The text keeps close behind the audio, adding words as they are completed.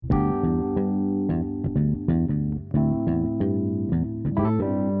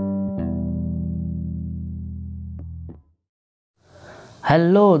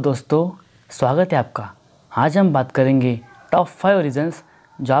Hello दोस्तों, स्वागत है आपका। आज हम बात करेंगे टॉप 5 रीजंस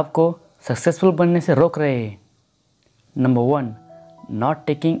जो आपको सक्सेसफुल बनने से रोक रहे हैं। Number 1, not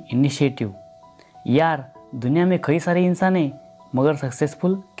taking initiative. यार, दुनिया में कई सारे इंसान हैं मगर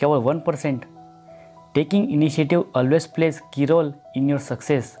सक्सेसफुल केवल 1%। टेकिंग इनिशिएटिव ऑलवेज प्लेज की रोल इन योर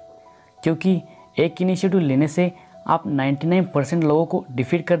सक्सेस, क्योंकि एक इनिशिएटिव लेने से आप 99% लोगों को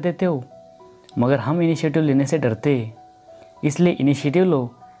डिफीट कर देते हो, मगर हम इनिशिएटिव लेने से डरते हैं। इसलिए इनिशिएटिव लो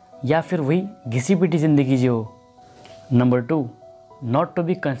या फिर वही घिसी पिटी ज़िंदगी जियो। Number 2, not to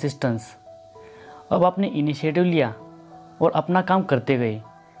be consistence. अब आपने इनिशिएटिव लिया और अपना काम करते गए।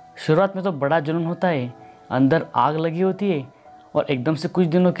 शुरुआत में तो बड़ा जुनून होता है, अंदर आग लगी होती है और एकदम से कुछ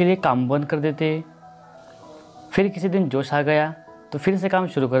दिनों के लिए काम बंद कर देते हैं। फिर किसी दिन जोश आ गया तो फिर से काम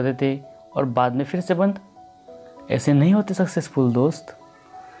शुरू कर देते और बाद में फिर से बंद। ऐसे नहीं होते सक्सेसफुल दोस्त।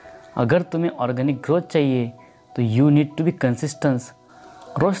 अगर तुम्हें ऑर्गेनिक ग्रोथ चाहिए तो you need to be consistence.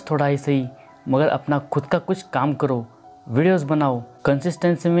 रोज़ थोड़ा ही सही मगर अपना खुद का कुछ काम करो, वीडियोस बनाओ।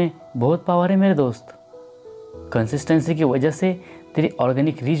 कंसिस्टेंसी में बहुत पावर है मेरे दोस्त। कंसिस्टेंसी की वजह से तेरी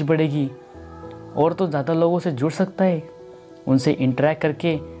ऑर्गेनिक रीच बढ़ेगी और तो ज़्यादा लोगों से जुड़ सकता है, उनसे इंटरेक्ट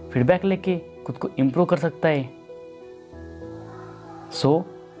करके फीडबैक लेके खुद को इम्प्रूव कर सकता है। So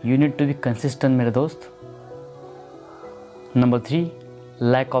you need to be consistent मेरे दोस्त। Number 3,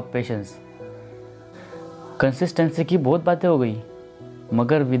 lack of patience. Consistency की बहुत बातें हो गई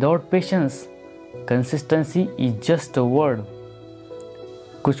मगर without patience consistency is just a word.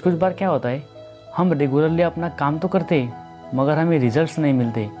 कुछ बार क्या होता है, हम रेगुलरली अपना काम तो करते हैं मगर हमें रिजल्ट्स नहीं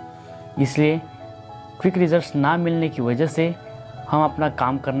मिलते। इसलिए क्विक रिजल्ट्स ना मिलने की वजह से हम अपना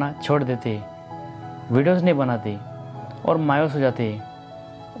काम करना छोड़ देते, वीडियोस नहीं बनाते और मायूस हो जाते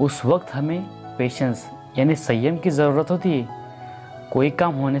हैं। उस वक्त हमें पेशेंस यानी संयम की ज़रूरत होती है। कोई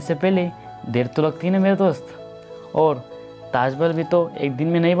काम होने से पहले देर तो लगती है ना मेरे दोस्त। और ताजमहल भी तो एक दिन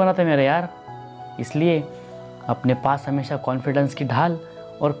में नहीं बनाते मेरे यार। इसलिए अपने पास हमेशा कॉन्फिडेंस की ढाल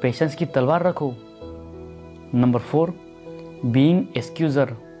और पेशेंस की तलवार रखो। Number 4, being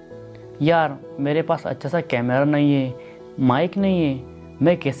excuser. यार, मेरे पास अच्छा सा कैमरा नहीं है, माइक नहीं है,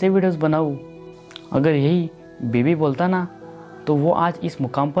 मैं कैसे वीडियोस बनाऊँ। अगर यही बेबी बोलता ना तो वो आज इस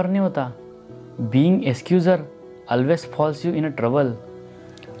मुकाम पर नहीं होता। Being excuser always falls you in a trouble.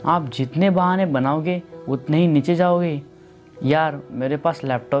 आप जितने बहाने बनाओगे उतने ही नीचे जाओगे। यार, मेरे पास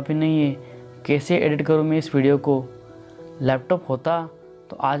लैपटॉप ही नहीं है, कैसे एडिट करूँ मैं इस वीडियो को। लैपटॉप होता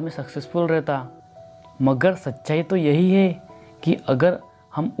तो आज मैं सक्सेसफुल रहता। मगर सच्चाई तो यही है कि अगर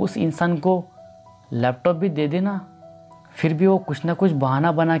हम उस इंसान को लैपटॉप भी दे देना फिर भी वो कुछ ना कुछ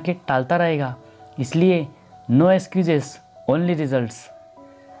बहाना बना के टालता रहेगा। इसलिए no excuses, only results.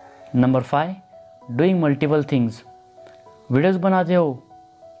 Number 5, doing multiple things. Videos बनाते हो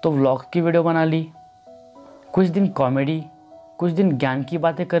तो व्लॉग की वीडियो बना ली, कुछ दिन कॉमेडी, कुछ दिन ज्ञान की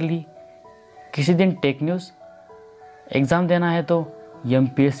बातें कर ली, किसी दिन टेक न्यूज़। एग्ज़ाम देना है तो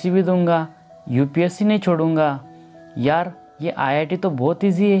एमपीएससी भी दूंगा, यूपीएससी नहीं छोड़ूंगा। यार, ये आईआईटी तो बहुत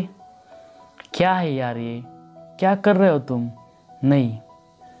इजी है। क्या है यार, ये क्या कर रहे हो तुम। नहीं,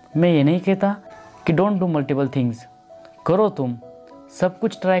 मैं ये नहीं कहता कि डोंट डू मल्टीपल थिंग्स। करो, तुम सब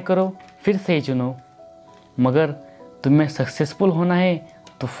कुछ ट्राई करो, फिर सही चुनो। मगर तुम्हें सक्सेसफुल होना है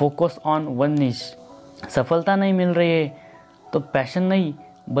तो फोकस ऑन वन निश। सफलता नहीं मिल रही है तो पैशन नहीं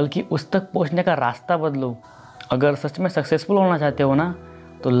बल्कि उस तक पहुंचने का रास्ता बदलो। अगर सच में सक्सेसफुल होना चाहते हो ना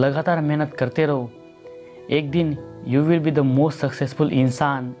तो लगातार मेहनत करते रहो। एक दिन you will be the most successful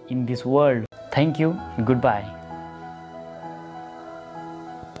इंसान in this world. Thank you, good bye.